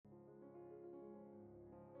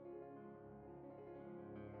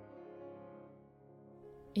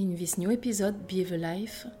In this new episode, Be the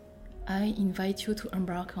Life, I invite you to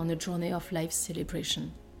embark on a journey of life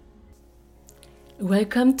celebration.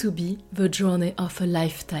 Welcome to Be the Journey of a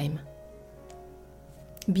Lifetime.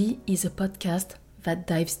 Be is a podcast that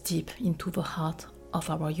dives deep into the heart of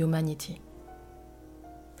our humanity.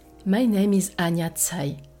 My name is Anya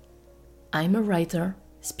Tsai. I'm a writer,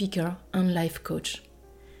 speaker, and life coach.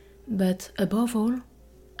 But above all,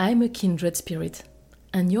 I'm a kindred spirit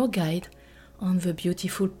and your guide on the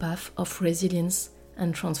beautiful path of resilience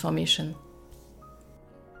and transformation.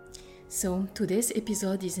 So today's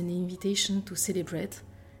episode is an invitation to celebrate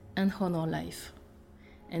and honor life,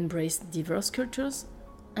 embrace diverse cultures,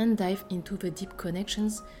 and dive into the deep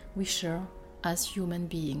connections we share as human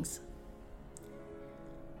beings.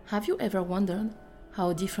 Have you ever wondered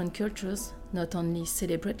how different cultures not only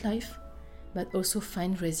celebrate life, but also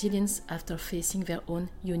find resilience after facing their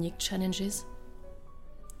own unique challenges?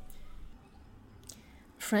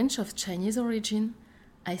 French of Chinese origin,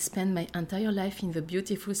 I spent my entire life in the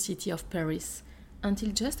beautiful city of Paris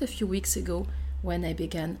until just a few weeks ago when I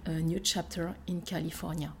began a new chapter in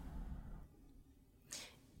California.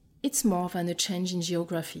 It's more than a change in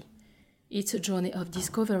geography. It's a journey of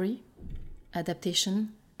discovery,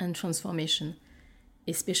 adaptation, and transformation,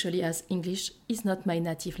 especially as English is not my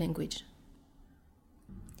native language.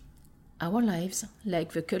 Our lives,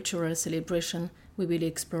 like the cultural celebration we will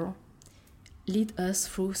explore, lead us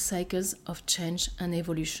through cycles of change and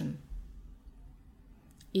evolution.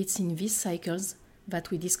 It's in these cycles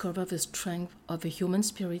that we discover the strength of the human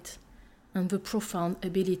spirit and the profound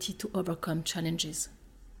ability to overcome challenges.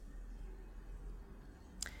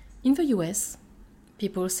 In the US,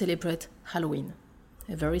 people celebrate Halloween,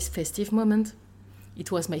 a very festive moment.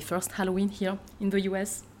 It was my first Halloween here in the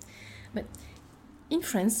US. But in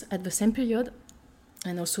France, at the same period,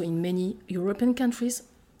 and also in many European countries,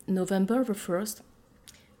 November the 1st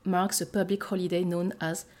marks a public holiday known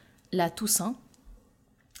as La Toussaint,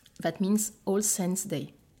 that means All Saints'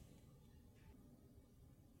 Day.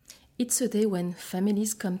 It's a day when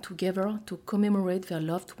families come together to commemorate their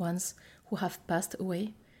loved ones who have passed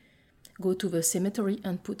away, go to the cemetery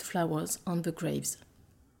and put flowers on the graves.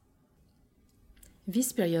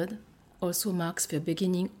 This period also marks the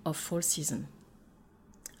beginning of fall season.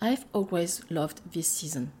 I've always loved this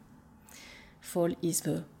season. Fall is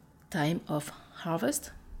the time of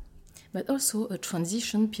harvest, but also a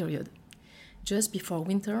transition period, just before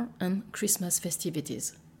winter and Christmas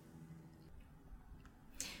festivities.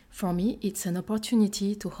 For me, it's an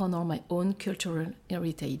opportunity to honor my own cultural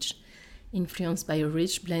heritage, influenced by a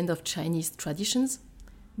rich blend of Chinese traditions,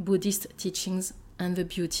 Buddhist teachings, and the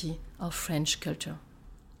beauty of French culture.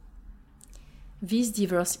 These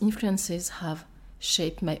diverse influences have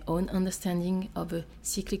shaped my own understanding of the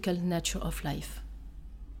cyclical nature of life.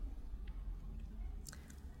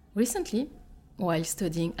 Recently, while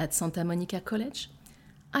studying at Santa Monica College,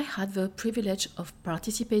 I had the privilege of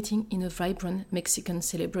participating in a vibrant Mexican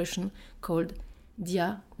celebration called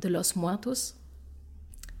Dia de los Muertos.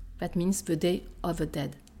 That means the Day of the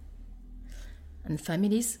Dead. And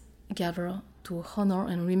families gather to honor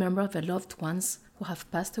and remember their loved ones who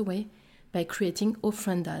have passed away by creating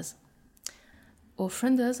ofrendas.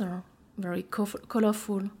 Ofrendas are very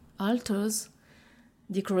colorful altars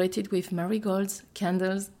decorated with marigolds,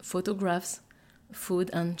 candles, photographs, food,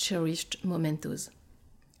 and cherished mementos.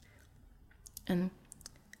 And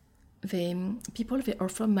they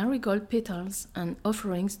offer marigold petals and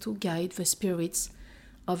offerings to guide the spirits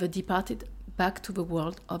of the departed back to the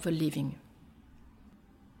world of the living.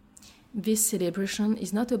 This celebration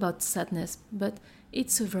is not about sadness, but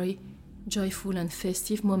it's a very joyful and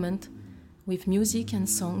festive moment with music and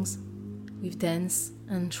songs, with dance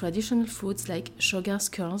and traditional foods like sugar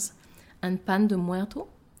skulls and pan de muerto.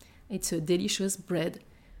 It's a delicious bread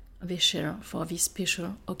they share for this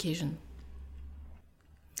special occasion.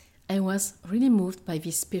 I was really moved by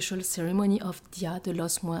this special ceremony of Dia de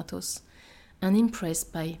los Muertos and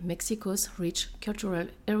impressed by Mexico's rich cultural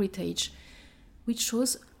heritage, which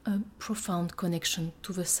shows a profound connection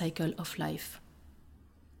to the cycle of life.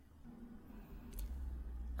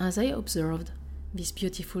 As I observed this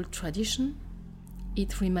beautiful tradition,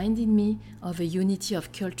 it reminded me of the unity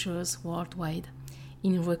of cultures worldwide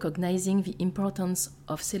in recognizing the importance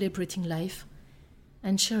of celebrating life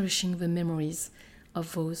and cherishing the memories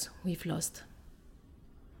of those we've lost.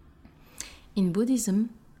 In Buddhism,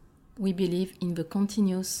 we believe in the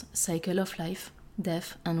continuous cycle of life,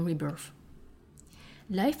 death, and rebirth.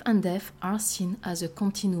 Life and death are seen as a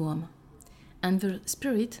continuum, and the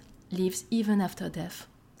spirit lives even after death,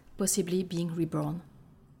 possibly being reborn.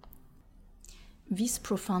 This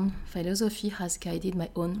profound philosophy has guided my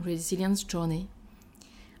own resilience journey,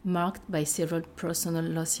 marked by several personal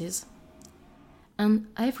losses. And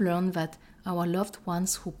I've learned that our loved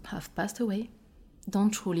ones who have passed away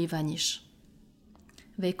don't truly vanish.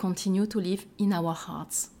 They continue to live in our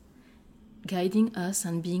hearts, guiding us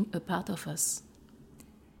and being a part of us.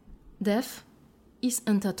 Death is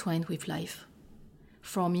intertwined with life,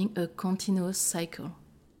 forming a continuous cycle.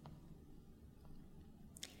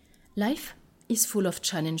 Life is full of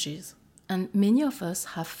challenges, and many of us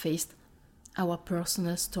have faced our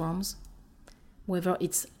personal storms, whether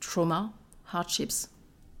it's trauma, hardships,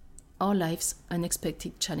 or life's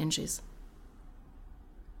unexpected challenges.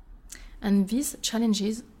 And these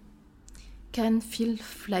challenges can feel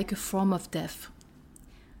like a form of death,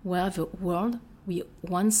 where the world we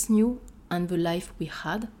once knew and the life we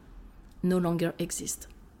had no longer exist.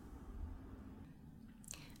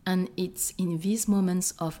 And it's in these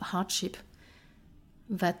moments of hardship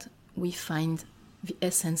that we find the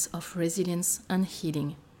essence of resilience and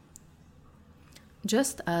healing.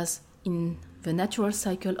 Just as in the natural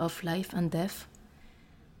cycle of life and death,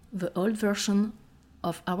 the old version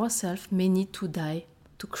of ourselves may need to die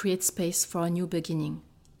to create space for a new beginning.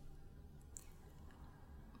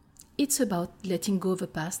 It's about letting go of the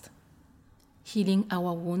past, healing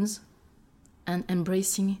our wounds, and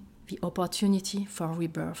embracing the opportunity for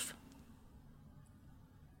rebirth.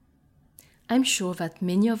 I'm sure that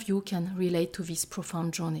many of you can relate to this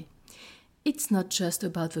profound journey. It's not just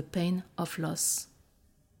about the pain of loss.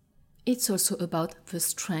 It's also about the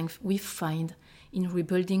strength we find in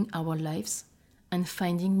rebuilding our lives and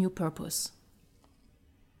finding new purpose.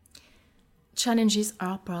 Challenges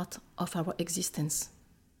are part of our existence.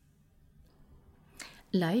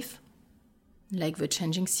 Life, like the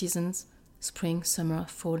changing seasons, spring, summer,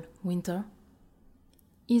 fall, winter,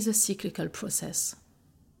 is a cyclical process.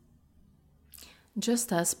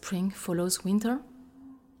 Just as spring follows winter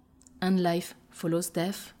and life follows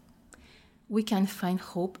death, we can find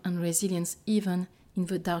hope and resilience even in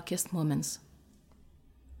the darkest moments.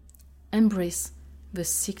 Embrace the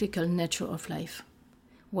cyclical nature of life,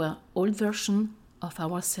 where old versions of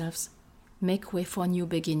ourselves make way for new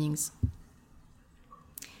beginnings.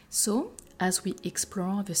 So, as we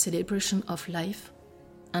explore the celebration of life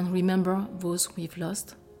and remember those we've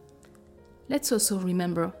lost, let's also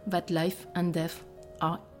remember that life and death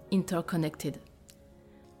are interconnected.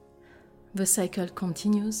 The cycle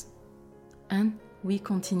continues, and we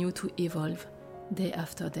continue to evolve day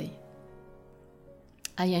after day.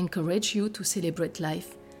 I encourage you to celebrate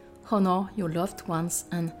life, honor your loved ones,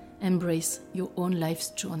 and embrace your own life's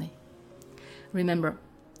journey. Remember,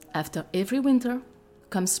 after every winter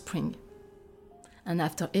comes spring, and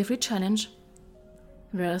after every challenge,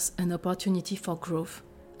 there's an opportunity for growth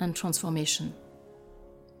and transformation.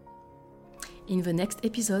 In the next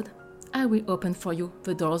episode, I will open for you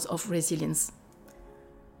the doors of resilience.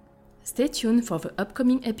 Stay tuned for the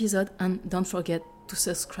upcoming episode and don't forget to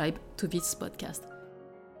subscribe to this podcast.